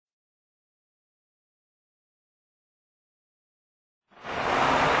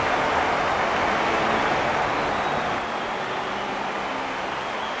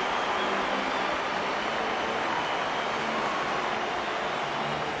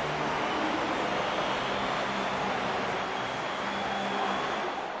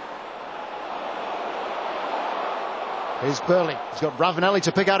Here's Burley. He's got Ravanelli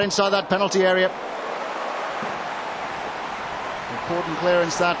to pick out inside that penalty area. Important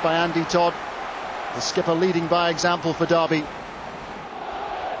clearance that by Andy Todd. The skipper leading by example for Derby.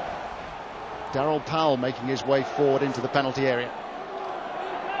 Darryl Powell making his way forward into the penalty area.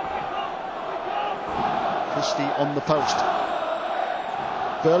 Christie on the post.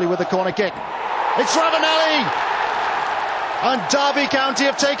 Burley with the corner kick. It's Ravanelli! And Derby County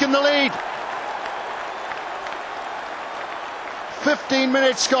have taken the lead. 15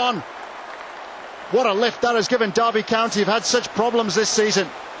 minutes gone. What a lift that has given Derby County. Have had such problems this season.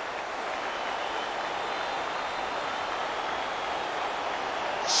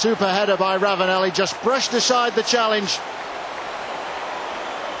 Super header by Ravanelli, just brushed aside the challenge.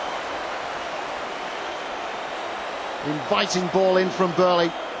 Inviting ball in from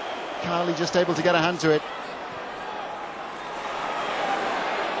Burley. Kiely just able to get a hand to it.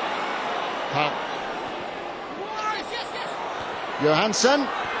 Powell. Johansson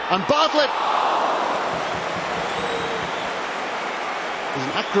and Bartlett. It was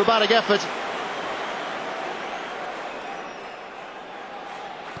an acrobatic effort.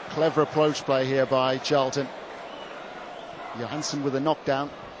 Clever approach play here by Charlton. Johansson with a knockdown.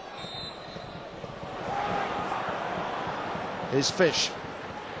 Here's Fish.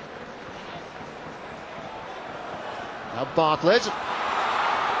 Now Bartlett.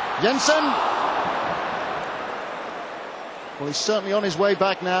 Jensen. Well, he's certainly on his way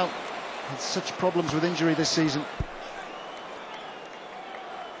back now. Had such problems with injury this season.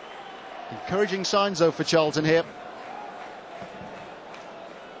 Encouraging signs though for Charlton here.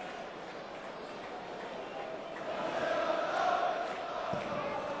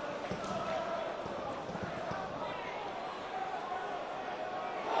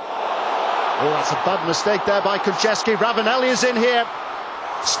 Oh, that's a bad mistake there by Konchesky. Ravanelli is in here.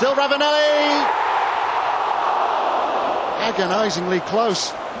 Still Ravanelli. Agonisingly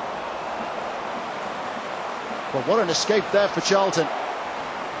close. Well, what an escape there for Charlton.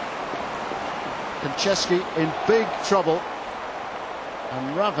 Konchesky in big trouble.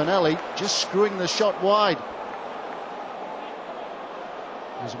 And Ravanelli just screwing the shot wide.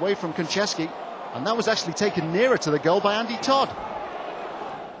 He was away from Konchesky. And that was actually taken nearer to the goal by Andy Todd.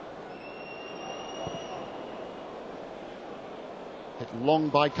 Hit long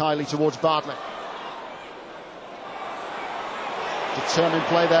by Kiely towards Bartlett. Determined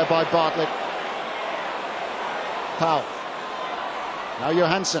play there by Bartlett. Powell. Now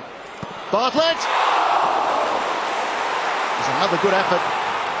Johansson. Bartlett! There's another good effort.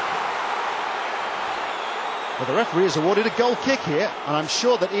 Well, the referee has awarded a goal kick here, and I'm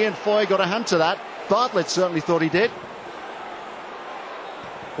sure that Feuer got a hand to that. Bartlett certainly thought he did.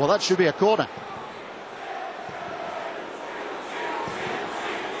 Well, that should be a corner.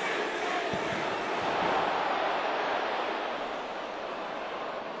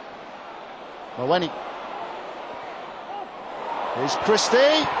 Mawene. Here's Christie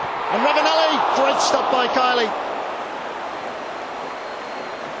and Ravanelli. Great stop by Kiely.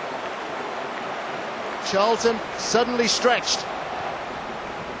 Charlton suddenly stretched.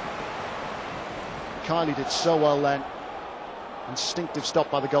 Kiely did so well then. Instinctive stop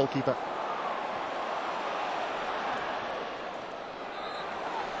by the goalkeeper.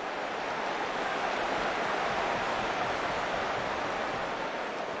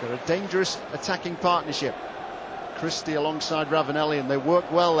 They're a dangerous attacking partnership. Christie alongside Ravanelli, and they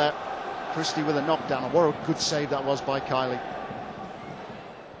work well there. Christie with a knockdown, and what a good save that was by Kiely.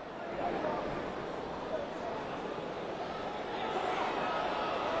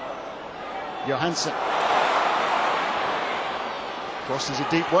 Johansson. Crosses a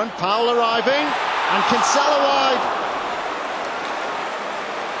deep one. Powell arriving, and Kinsella wide.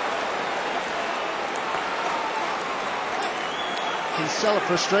 Kinsella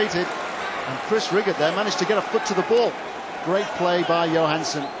frustrated, and Riggott there managed to get a foot to the ball. Great play by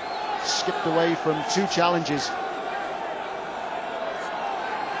Johansson. Skipped away from two challenges.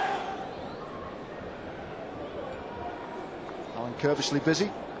 Alan Curvishly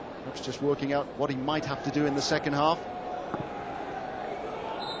busy. Perhaps just working out what he might have to do in the second half.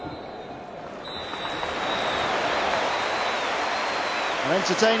 An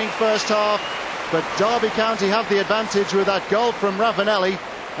entertaining first half, but Derby County have the advantage with that goal from Ravanelli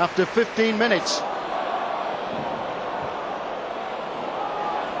after 15 minutes.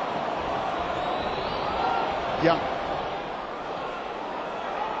 Young.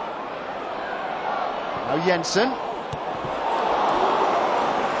 Now Jensen.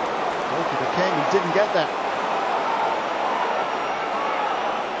 Goalkeeper came and didn't get that.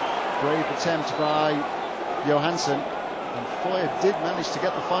 Brave attempt by Johansson. And Feuer did manage to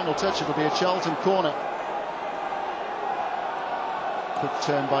get the final touch. It'll be a Charlton corner. Quick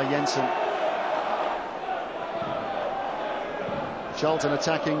turn by Jensen. Charlton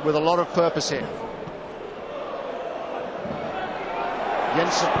attacking with a lot of purpose here.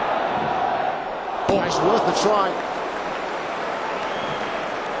 Jensen. Oh, it's worth the try.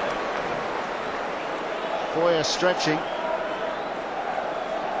 Feuer stretching.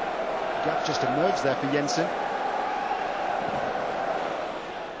 Gap just emerged there for Jensen.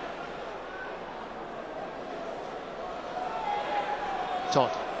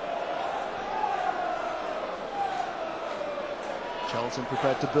 Todd. Charlton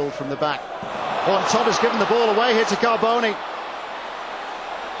prepared to build from the back. Oh, and Todd has given the ball away here to Carbone.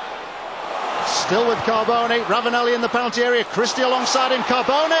 Still with Carbone. Ravanelli in the penalty area. Christie alongside him.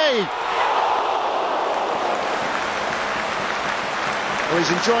 Carbone! Well,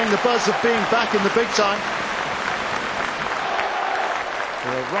 he's enjoying the buzz of being back in the big time.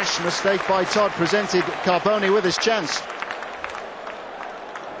 A rash mistake by Todd presented Carbone with his chance.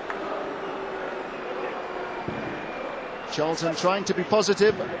 Charlton trying to be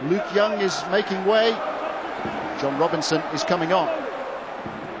positive. Luke Young is making way. John Robinson is coming on.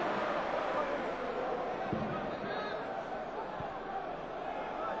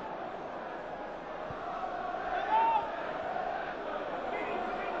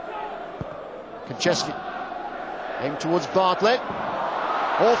 Konchesky aimed towards Bartlett.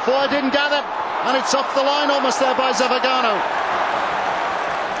 Oh, Feuer didn't gather, and it's off the line almost there by Zavagno.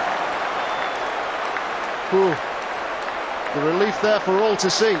 Ooh. The relief there for all to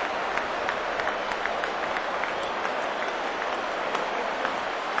see.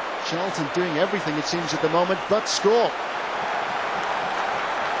 Charlton doing everything, it seems, at the moment, but score.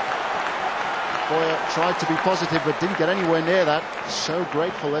 Feuer tried to be positive, but didn't get anywhere near that. So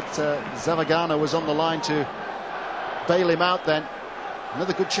grateful that Zavagno was on the line to bail him out then.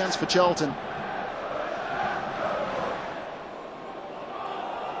 Another good chance for Charlton.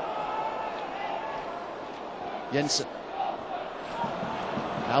 Jensen.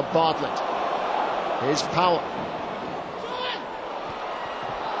 Now Bartlett. Here's Powell.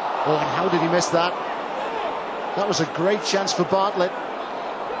 Oh, and how did he miss that? That was a great chance for Bartlett.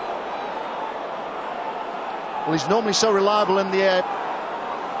 Well, he's normally so reliable in the air.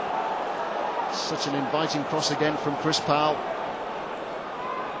 Such an inviting cross again from Chris Powell.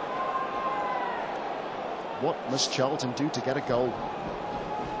 What must Charlton do to get a goal?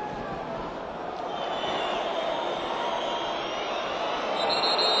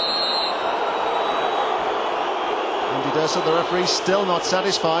 So the referee still not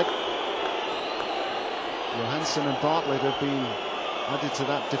satisfied. Johansson and Bartlett have been added to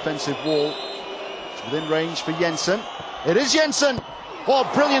that defensive wall. It's within range for Jensen. It is Jensen! Oh,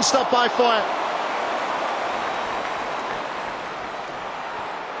 brilliant stop by Feuer.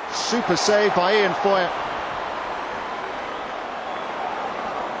 Super save by Ian Feuer.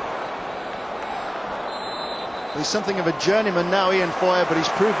 He's something of a journeyman now, Ian Feuer, but he's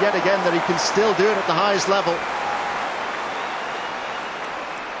proved yet again that he can still do it at the highest level.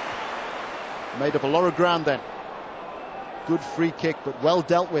 Made up a lot of ground then. Good free kick, but well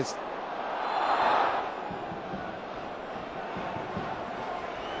dealt with.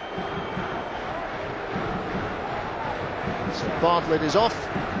 So Bartlett is off.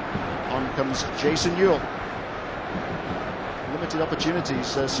 On comes Jason Euell. Limited opportunities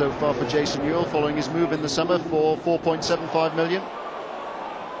so far for Jason Euell following his move in the summer for 4.75 million.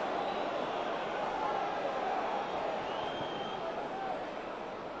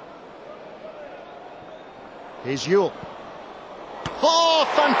 Here's Euell. Oh,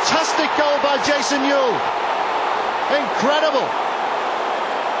 fantastic goal by Jason Euell. Incredible.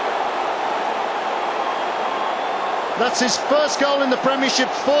 That's his first goal in the Premiership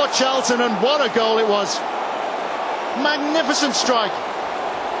for Charlton, and what a goal it was. Magnificent strike.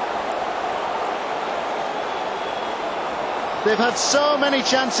 They've had so many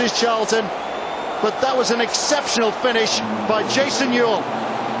chances, Charlton, but that was an exceptional finish by Jason Euell.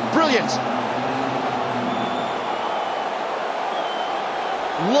 Brilliant.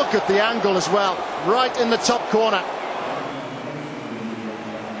 Look at the angle as well, right in the top corner.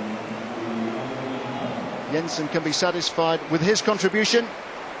 Jensen can be satisfied with his contribution.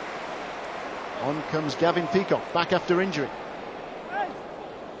 On comes Gavin Peacock, back after injury.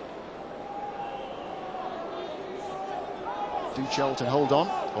 Do Charlton hold on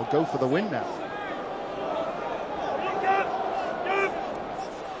or go for the win now?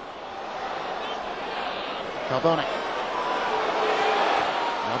 Carbone.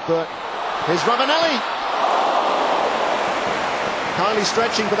 Now Burton. Here's Ravanelli. Kiely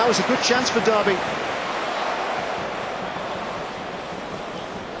stretching, but that was a good chance for Derby.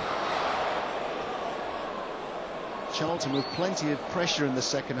 Charlton with plenty of pressure in the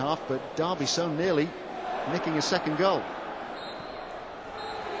second half, but Derby so nearly nicking a second goal.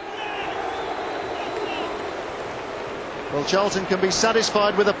 Well, Charlton can be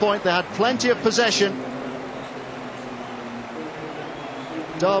satisfied with a point. They had plenty of possession.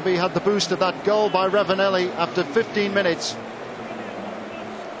 Derby had the boost of that goal by Ravanelli after 15 minutes.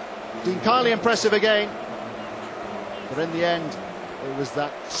 Dean Kiely impressive again, but in the end it was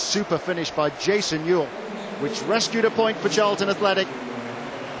that super finish by Jason Euell which rescued a point for Charlton Athletic.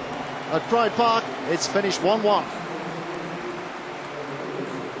 At Pride Park it's finished 1-1.